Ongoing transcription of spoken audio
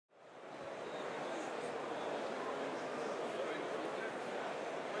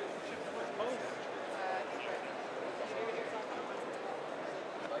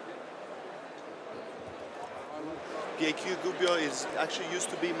PAQ Gubbio is actually used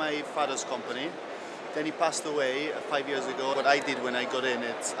to be my father's company. Then he passed away 5 years ago. What I did when I got in,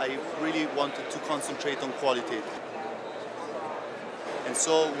 I really wanted to concentrate on quality. And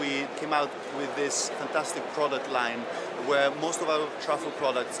so we came out with this fantastic product line where most of our truffle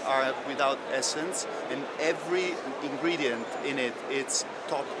products are without essence, and every ingredient in it is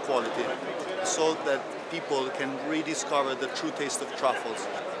top quality, so that people can rediscover the true taste of truffles.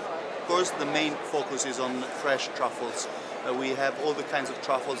 Of course, the main focus is on fresh truffles. We have all the kinds of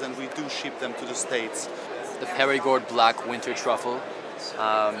truffles, and we do ship them to the States. The Perigord black winter truffle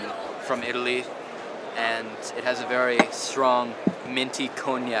from Italy, and it has a very strong minty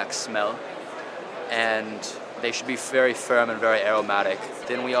cognac smell, and they should be very firm and very aromatic.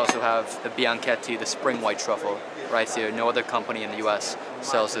 Then we also have the Bianchetti, the spring white truffle, right here. No other company in the US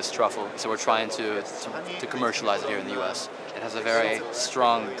sells this truffle, so we're trying to commercialize it here in the US. It has a very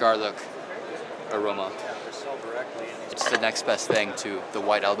strong garlic aroma. It's the next best thing to the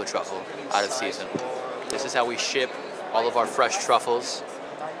white Elba truffle out of season. This is how we ship all of our fresh truffles,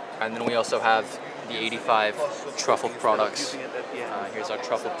 and then we also have the 85 truffle products. Here's our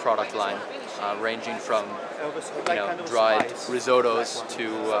truffle product line, ranging from dried risottos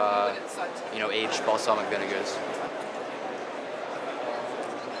to aged balsamic vinegars.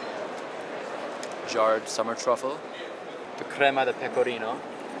 Jarred summer truffle, the crema de pecorino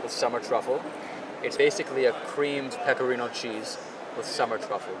with summer truffle. It's basically a creamed pecorino cheese with summer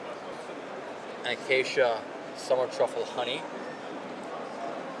truffle. And acacia summer truffle honey.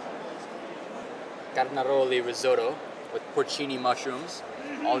 Carnaroli risotto with porcini mushrooms.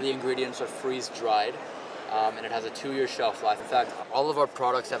 All the ingredients are freeze-dried, and it has a 2-year shelf life. In fact, all of our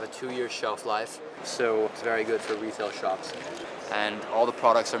products have a 2-year shelf life, so it's very good for retail shops. And all the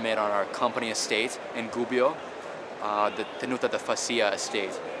products are made on our company estate in Gubbio, the Tenuta de Fascia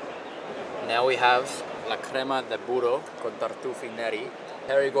estate. Now we have la crema de burro con tartufi neri,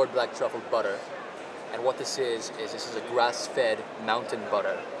 Perigord black truffle butter. And what this is a grass-fed mountain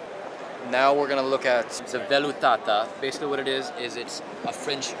butter. Now we're gonna look at the vellutata. Basically what it is it's a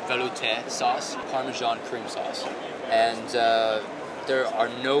French velouté sauce, Parmesan cream sauce. And there are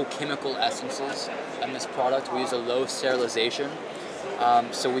no chemical essences in this product. We use a low sterilization,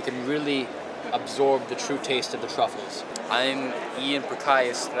 so we can really absorb the true taste of the truffles. I'm Ian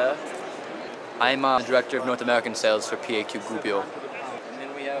Percaestra. I'm the Director of North American Sales for P.A.Q Gubbio. And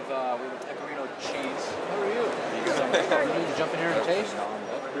then we have pecorino cheese. How are you? You need to jump in here and taste?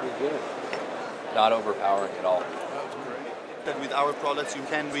 That's pretty good. Not overpowering at all. That's great. That with our products you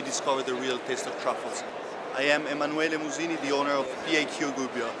can rediscover the real taste of truffles. I am Emanuele Musini, the owner of P.A.Q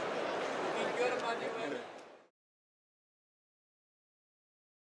Gubbio.